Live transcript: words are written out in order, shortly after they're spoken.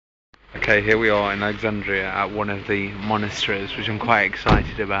Okay, here we are in Alexandria at one of the monasteries, which I'm quite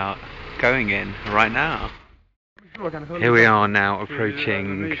excited about going in right now. Here we are now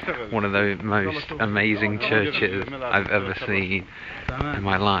approaching one of the most amazing churches I've ever seen in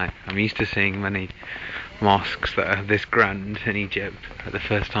my life. I'm used to seeing many mosques that are this grand in Egypt, but the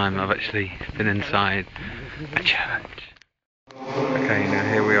first time I've actually been inside a church. Okay, now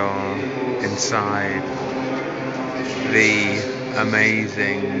here we are inside the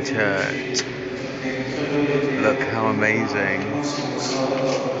amazing church. Look how amazing.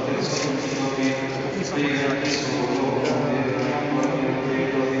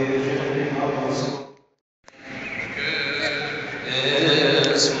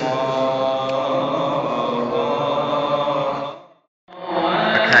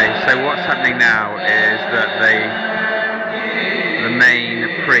 Okay, so what's happening now is that the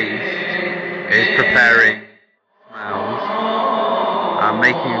main priest is preparing smells,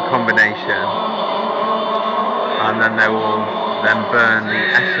 making a combination, and then they will then burn the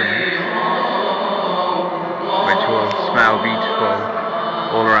essence, which will smell beautiful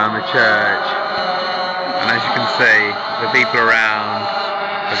all around the church. And as you can see, the people around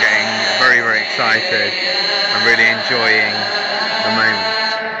are getting very, very excited and really enjoying the moment.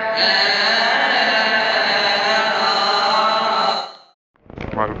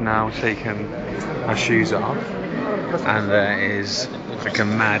 Right, we've now taken our shoes off, and there is like a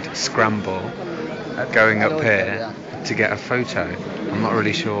mad scramble going up here to get a photo. I'm not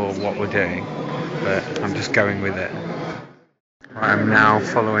really sure what we're doing, but I'm just going with it. I'm now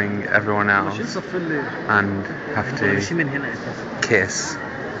following everyone else and have to kiss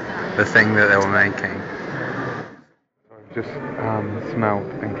the thing that they were making. I've just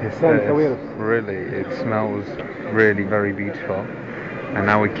smelled and kissed this. Really, it smells really very beautiful. And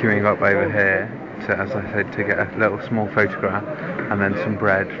now we're queuing up over here to, as I said, to get a little small photograph, and then some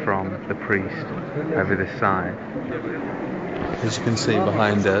bread from the priest over this side. As you can see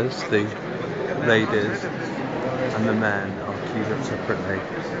behind us, the ladies and the men are queued up separately,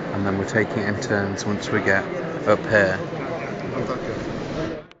 and then we're taking it in turns once we get up here.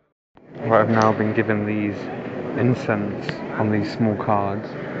 Right, I've now been given these incense on these small cards,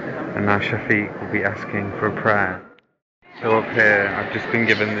 and now Shafiq will be asking for a prayer. So up here I've just been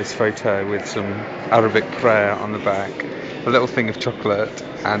given this photo with some Arabic prayer on the back, a little thing of chocolate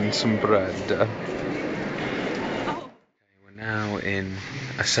and some bread. We're now in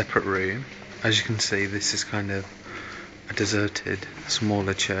a separate room. As you can see, this is kind of a deserted,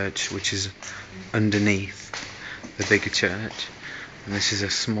 smaller church which is underneath the bigger church, and this is a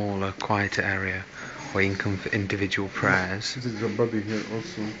smaller, quieter area where you can come for individual prayers. There's a body here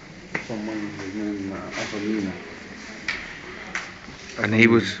also, someone named Mina. And he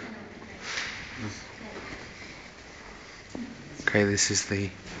was... Okay, this is the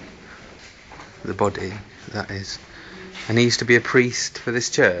body, that is. And he used to be a priest for this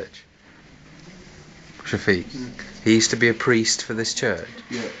church? Shafiq? He used to be a priest for this church?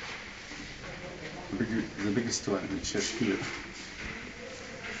 Yeah. The biggest one in the church here.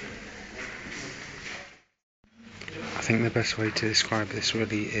 I think the best way to describe this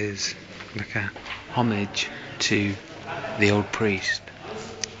really is like a homage to the old priest.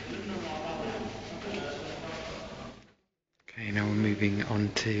 Okay, now we're moving on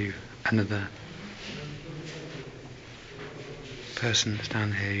to another person that's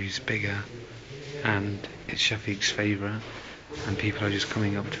down here who's bigger, and it's Shafiq's favourite, and people are just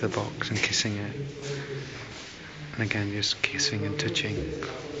coming up to the box and kissing it, and again just kissing and touching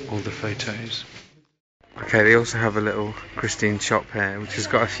all the photos. Okay, they also have a little Christian shop here which has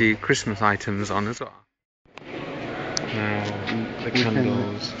got a few Christmas items on as well. Now the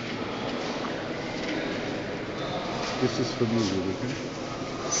candles. This is for you, okay?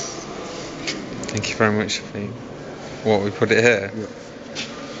 Thank you very much, Shafiq. What, we put it here? Yeah.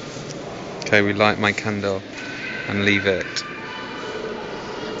 Okay, we light my candle and leave it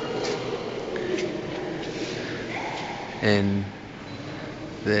in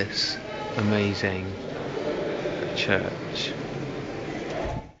this amazing church.